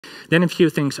Then a few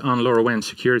things on LoRaWAN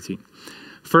security.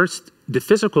 First, the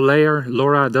physical layer,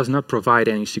 LoRa, does not provide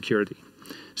any security.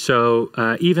 So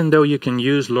even though you can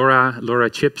use LoRa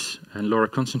chips and LoRa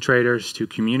concentrators to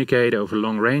communicate over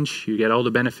long range, you get all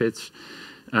the benefits,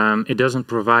 it doesn't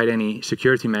provide any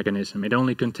security mechanism. It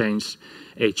only contains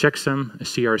a checksum, a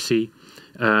CRC,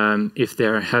 if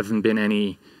there haven't been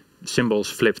any symbols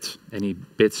flipped, any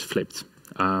bits flipped.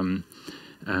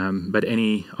 But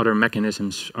any other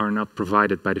mechanisms are not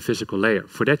provided by the physical layer.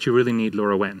 For that, you really need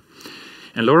LoRaWAN.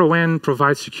 And LoRaWAN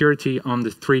provides security on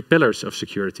the 3 pillars of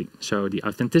security. So the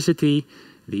authenticity,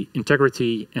 the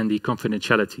integrity, and the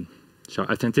confidentiality. So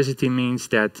authenticity means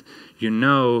that you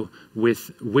know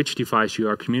with which device you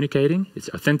are communicating. It's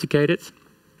authenticated.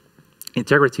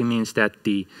 Integrity means that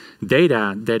the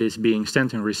data that is being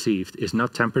sent and received is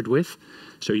not tampered with.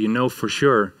 So you know for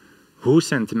sure who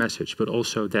sent the message, but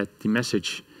also that the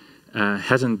message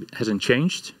hasn't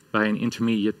changed by an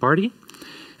intermediate party.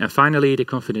 And finally, the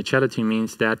confidentiality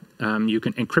means that you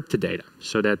can encrypt the data,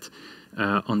 so that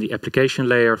on the application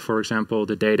layer, for example,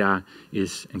 the data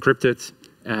is encrypted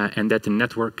and that the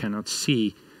network cannot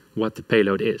see what the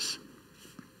payload is.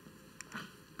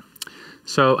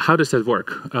 So how does that work?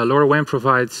 LoRaWAN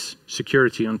provides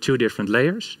security on 2 different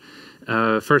layers.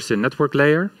 First, the network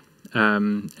layer,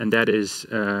 and that is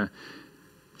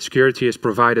security is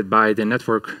provided by the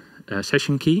network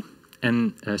session key.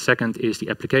 And second is the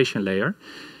application layer.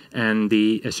 And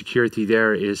the security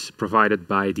there is provided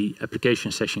by the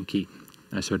application session key.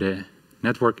 So the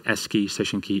network S key,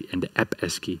 session key, and the app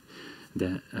S key,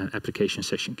 the application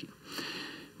session key.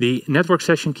 The network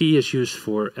session key is used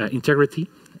for integrity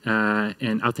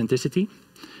and authenticity,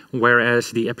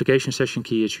 whereas the application session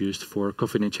key is used for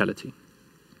confidentiality.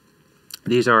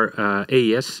 These are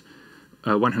AES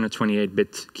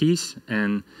 128-bit keys,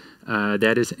 and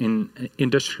that is an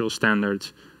industrial standard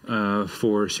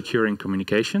for securing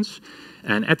communications.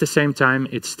 And at the same time,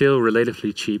 it's still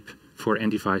relatively cheap for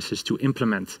end devices to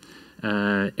implement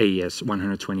AES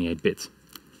 128-bit.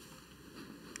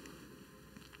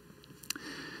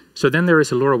 So then there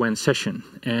is a LoRaWAN session,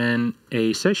 and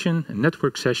a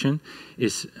network session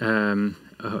is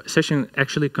session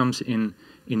actually comes in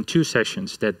 2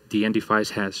 sessions that the end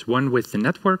device has, one with the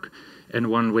network and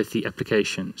one with the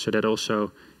application. So that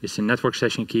also is the network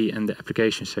session key and the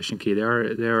application session key.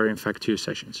 There are in fact 2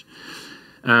 sessions.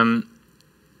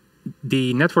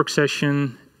 The network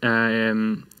session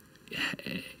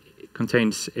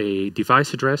contains a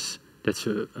device address that's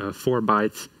a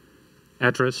 4-byte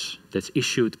address that's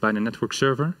issued by the network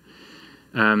server.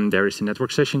 There is a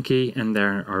network session key, and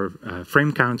there are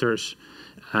frame counters,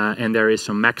 and there is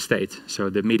some MAC state, so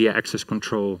the media access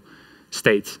control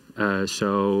state.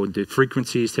 So the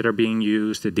frequencies that are being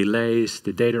used, the delays,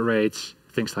 the data rates,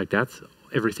 things like that,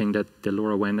 everything that the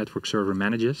LoRaWAN network server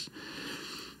manages.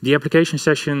 The application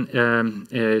session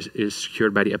is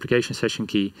secured by the application session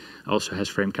key, also has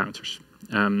frame counters.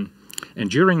 And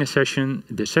during a session,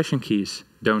 the session keys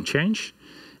don't change,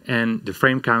 and the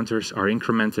frame counters are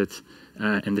incremented,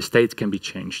 and the state can be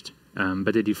changed.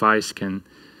 But the device can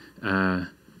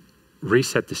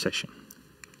reset the session.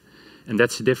 And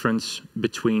that's the difference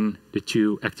between the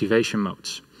 2 activation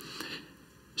modes.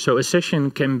 So a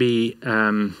session can be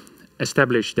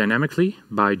established dynamically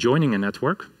by joining a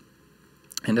network,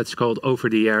 and that's called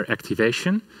over-the-air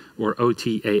activation, or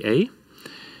OTAA.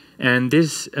 And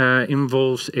this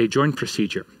involves a join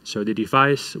procedure. So the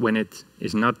device, when it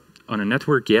is not on a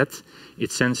network yet,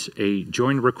 it sends a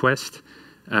join request,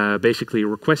 basically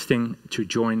requesting to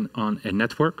join on a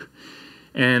network.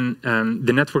 And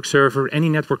the network server, any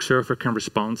network server can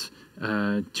respond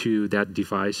to that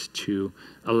device to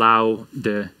allow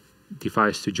the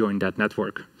device to join that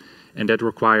network. And that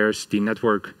requires the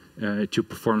network to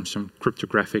perform some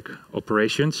cryptographic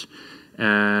operations,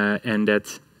 and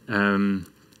that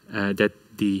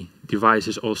the device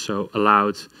is also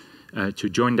allowed to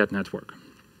join that network.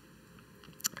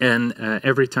 And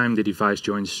every time the device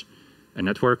joins a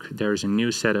network, there is a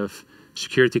new set of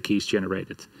security keys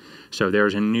generated. So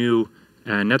there's a new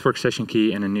network session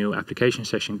key and a new application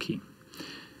session key.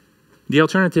 The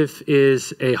alternative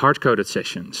is a hard-coded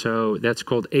session. So that's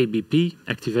called ABP,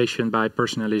 activation by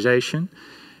personalization.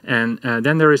 And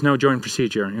then there is no join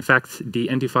procedure. In fact, the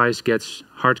end device gets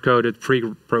hard-coded,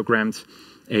 pre-programmed,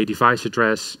 a device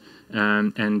address,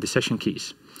 and the session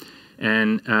keys.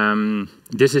 And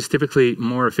this is typically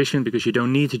more efficient because you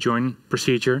don't need to join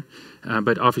procedure,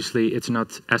 but obviously it's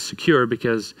not as secure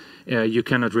because you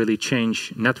cannot really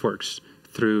change networks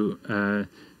throughout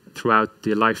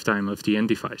the lifetime of the end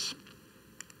device.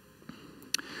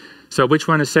 So which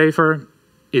one is safer?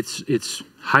 it's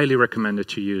highly recommended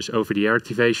to use over-the-air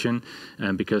activation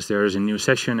because there is a new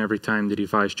session every time the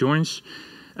device joins.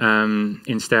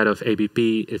 Instead of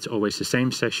ABP, it's always the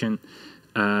same session.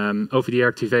 Over-the-air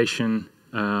activation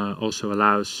also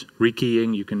allows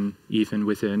rekeying. You can even,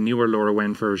 with a newer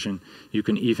LoRaWAN version, you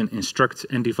can even instruct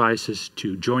end devices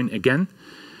to join again.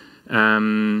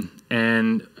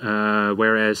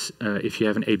 Whereas if you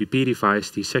have an ABP device,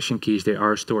 the session keys, they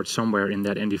are stored somewhere in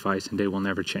that end device and they will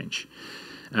never change.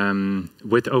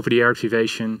 With over-the-air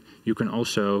activation, you can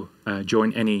also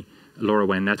join any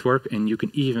LoRaWAN network, and you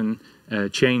can even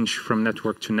change from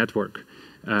network to network.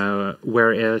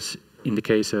 Whereas in the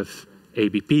case of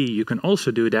ABP, you can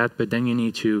also do that, but then you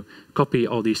need to copy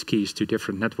all these keys to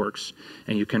different networks,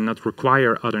 and you cannot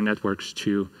require other networks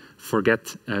to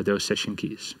forget those session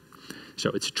keys. So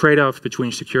it's a trade-off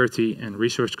between security and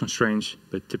resource constraints,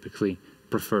 but typically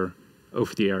prefer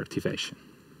over-the-air activation.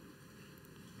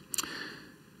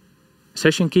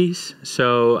 Session keys.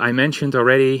 So I mentioned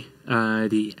already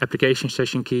the application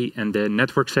session key and the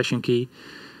network session key.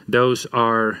 Those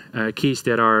are keys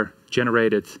that are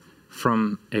generated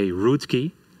from a root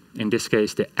key, in this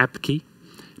case the app key.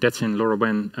 That's in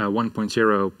LoRaWAN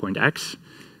 1.0.x,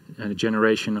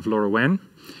 generation of LoRaWAN.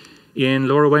 In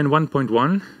LoRaWAN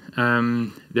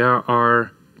 1.1, there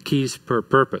are keys per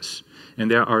purpose, and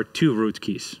there are 2 root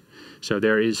keys. So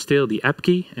there is still the app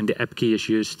key, and the app key is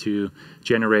used to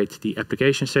generate the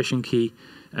application session key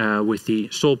with the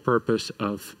sole purpose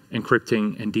of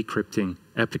encrypting and decrypting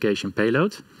application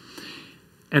payload.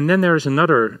 And then there is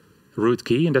another root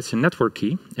key, and that's a network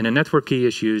key. And a network key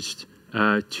is used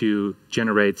to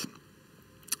generate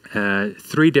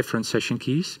 3 different session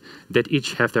keys that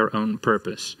each have their own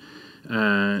purpose.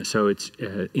 So it's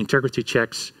integrity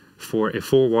checks for a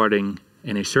forwarding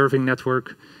and a serving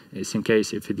network. It's in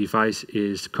case if a device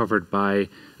is covered by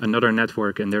another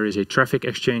network and there is a traffic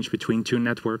exchange between 2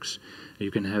 networks, you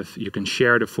can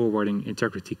share the forwarding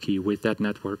integrity key with that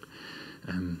network.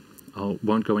 I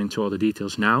won't go into all the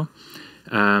details now,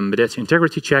 but that's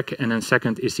integrity check. And then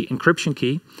second is the encryption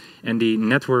key, and the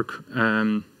network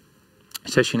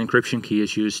session encryption key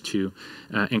is used to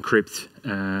encrypt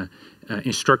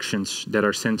instructions that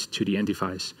are sent to the end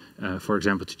device, for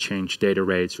example, to change data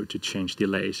rates or to change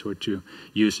delays or to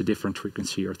use a different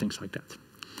frequency or things like that.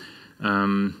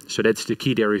 So that's the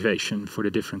key derivation for the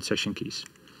different session keys.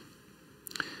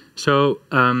 So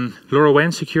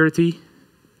LoRaWAN security,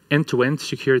 end-to-end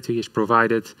security is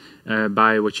provided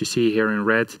by what you see here in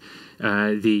red,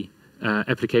 the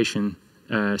application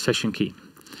session key.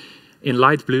 In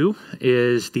light blue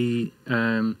is the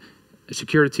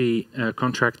security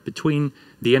contract between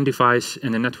the end device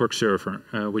and the network server,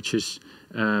 which is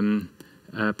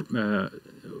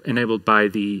enabled by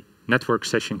the network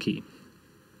session key.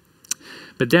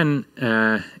 But then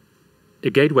a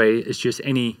gateway is just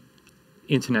any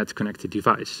internet connected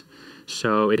device.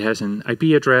 So it has an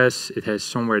IP address, it has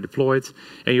somewhere deployed,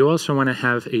 and you also want to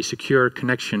have a secure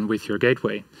connection with your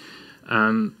gateway.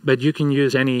 But you can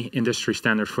use any industry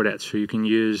standard for that. So you can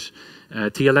use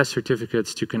TLS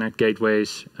certificates to connect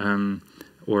gateways,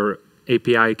 or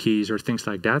API keys or things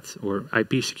like that, or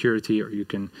IP security, or you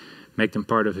can make them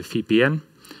part of a VPN,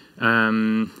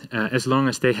 as long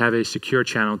as they have a secure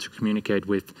channel to communicate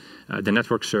with the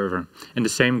network server. And the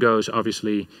same goes,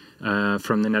 obviously,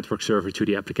 from the network server to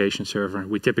the application server.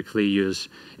 We typically use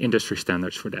industry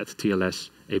standards for that,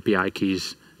 TLS, API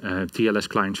keys, TLS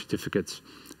client certificates,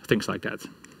 things like that.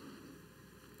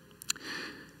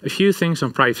 A few things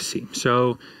on privacy.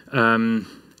 So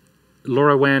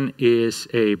LoRaWAN is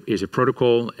a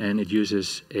protocol, and it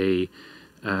uses a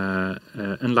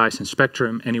unlicensed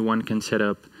spectrum. Anyone can set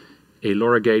up a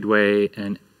LoRa gateway,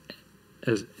 and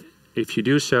if you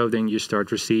do so, then you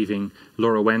start receiving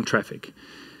LoRaWAN traffic.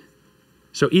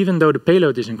 So even though the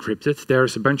payload is encrypted,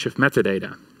 there's a bunch of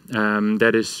metadata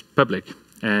that is public.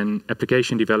 And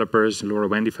application developers,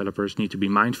 LoRaWAN developers, need to be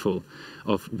mindful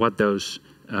of what those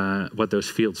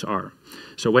fields are.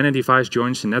 So when a device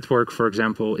joins the network, for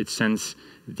example, it sends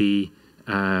the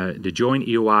join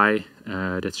EOI,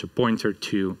 that's a pointer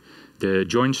to the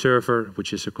join server,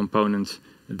 which is a component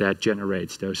that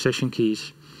generates those session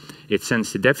keys. It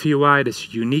sends the depth EOI, that's a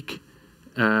unique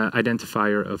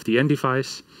identifier of the end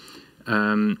device,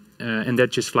 and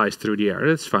that just flies through the air.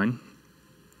 That's fine.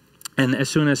 And as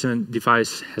soon as a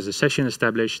device has a session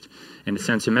established and it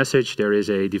sends a message, there is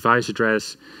a device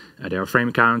address, there are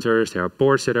frame counters, there are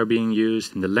ports that are being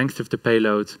used, and the length of the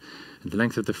payload, the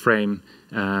length of the frame.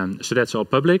 So that's all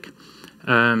public.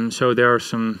 So there are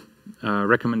some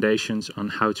recommendations on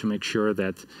how to make sure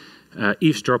that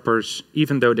eavesdroppers,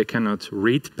 even though they cannot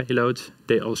read payload,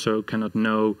 they also cannot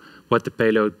know what the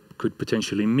payload could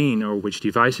potentially mean, or which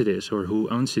device it is, or who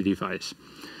owns the device.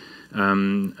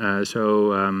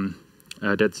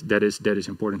 That is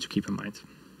important to keep in mind.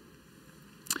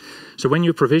 So when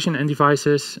you provision end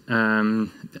devices,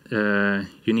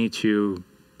 you need to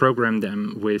program them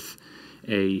with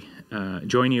a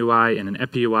join UI and an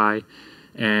app UI,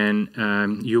 and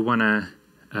you want to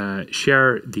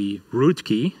share the root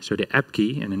key, so the app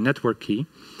key and the network key,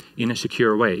 in a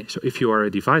secure way. So if you are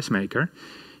a device maker,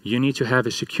 you need to have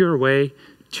a secure way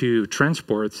to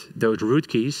transport those root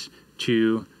keys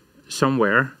to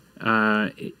somewhere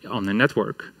on the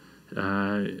network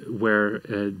where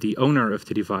the owner of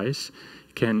the device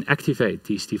can activate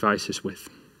these devices with.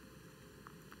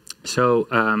 So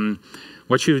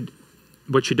what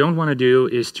you don't want to do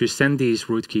is to send these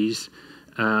root keys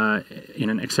in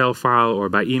an Excel file or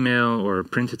by email or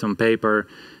printed on paper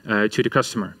to the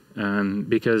customer,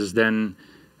 because then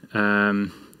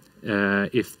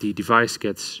if the device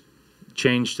gets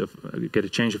get a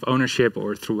change of ownership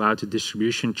or throughout the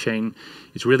distribution chain,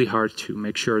 it's really hard to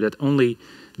make sure that only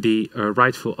the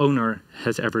rightful owner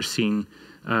has ever seen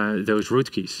those root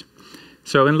keys.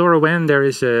 So in LoRaWAN there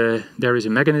is a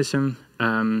mechanism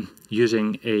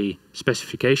using a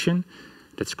specification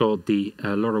that's called the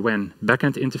LoRaWAN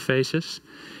backend interfaces,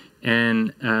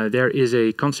 and there is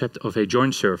a concept of a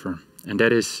join server, and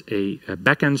that is a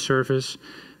backend service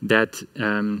that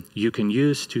you can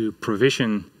use to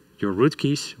provision your root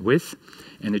keys with,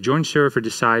 and the join server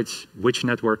decides which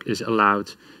network is allowed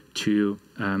to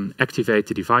activate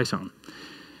the device on.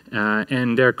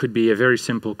 And there could be a very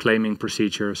simple claiming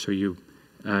procedure. So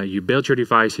you build your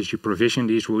devices, you provision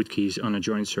these root keys on a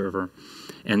join server,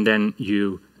 and then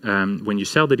you, when you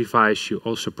sell the device, you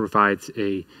also provide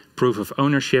a proof of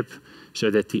ownership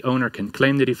so that the owner can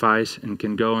claim the device and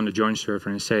can go on the join server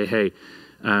and say, hey,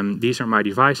 these are my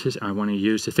devices. I want to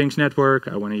use the Things network.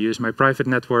 I want to use my private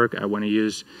network. I want to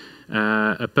use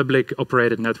a public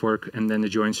operated network. And then the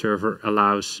join server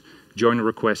allows join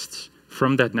requests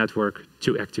from that network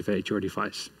to activate your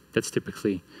device. That's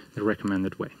typically the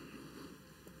recommended way.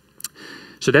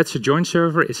 So that's a join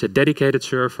server. It's a dedicated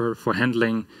server for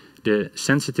handling the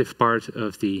sensitive part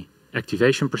of the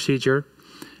activation procedure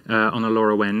on a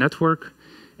LoRaWAN network.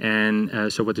 And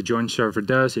so what the join server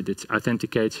does, it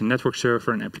authenticates a network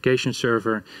server, an application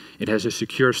server. It has a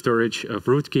secure storage of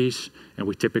root keys, and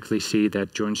we typically see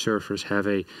that join servers have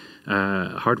a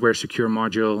hardware secure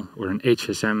module or an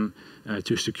HSM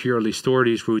to securely store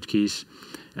these root keys.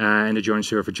 And the join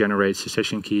server generates the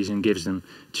session keys and gives them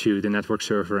to the network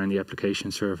server and the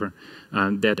application server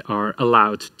that are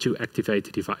allowed to activate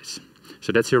the device.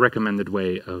 So that's a recommended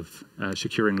way of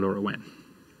securing LoRaWAN.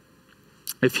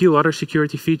 A few other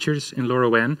security features in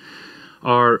LoRaWAN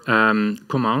are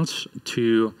commands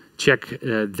to check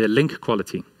the link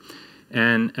quality.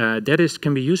 And that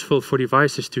can be useful for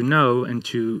devices to know and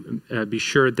to be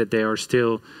sure that they are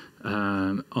still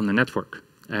on the network.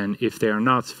 And if they are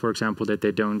not, for example, that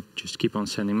they don't just keep on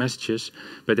sending messages,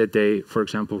 but that they, for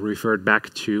example, revert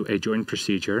back to a join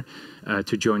procedure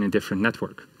to join a different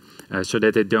network so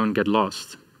that they don't get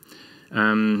lost.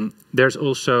 There's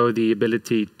also the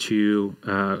ability to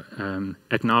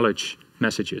acknowledge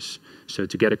messages, so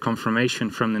to get a confirmation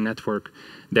from the network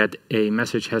that a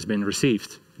message has been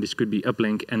received. This could be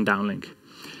uplink and downlink.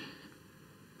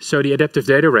 So the adaptive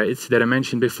data rate that I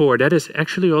mentioned before, that is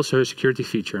actually also a security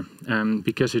feature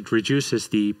because it reduces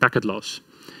the packet loss.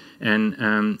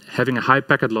 And having a high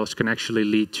packet loss can actually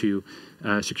lead to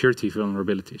security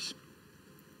vulnerabilities.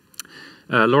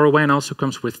 LoRaWAN also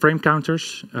comes with frame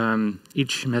counters.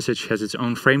 Each message has its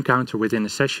own frame counter within a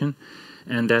session,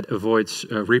 and that avoids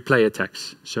replay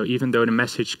attacks. So even though the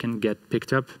message can get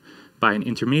picked up by an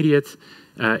intermediate,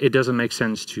 it doesn't make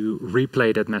sense to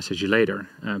replay that message later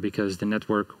because the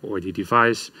network or the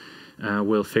device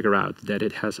will figure out that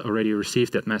it has already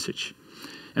received that message.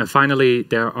 And finally,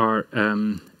 there are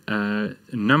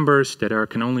numbers that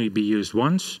can only be used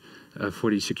once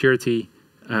for the security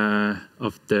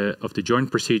of the join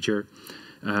procedure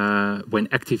when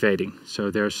activating.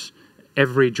 So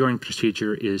every join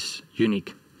procedure is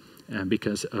unique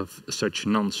because of such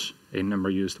nonce, a number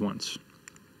used once.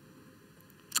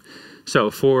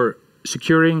 So for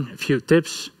securing, a few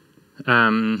tips.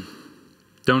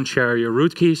 Don't share your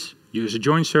root keys. Use a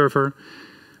join server.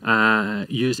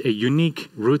 Use a unique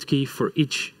root key for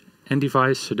each end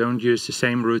device, so don't use the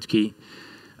same root key.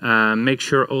 Make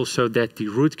sure also that the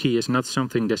root key is not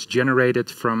something that's generated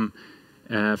from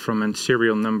a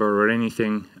serial number or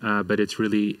anything, but it's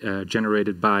really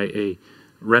generated by a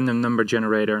random number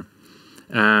generator.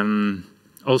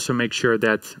 Also make sure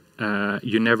that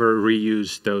you never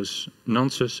reuse those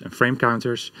nonces and frame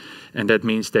counters, and that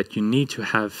means that you need to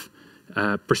have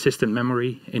persistent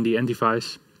memory in the end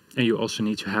device, and you also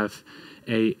need to have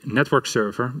a network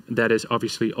server that is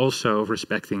obviously also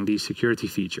respecting these security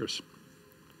features.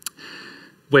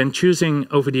 When choosing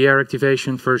over-the-air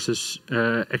activation versus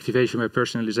activation by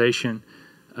personalization,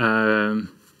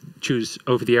 choose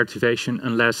over-the-air activation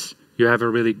unless you have a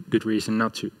really good reason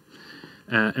not to.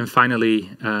 And finally,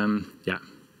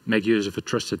 make use of a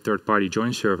trusted third-party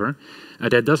join server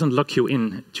that doesn't lock you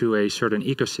in to a certain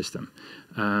ecosystem,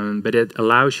 but it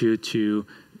allows you to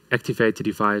activate the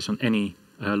device on any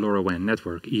LoRaWAN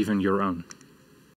network, even your own.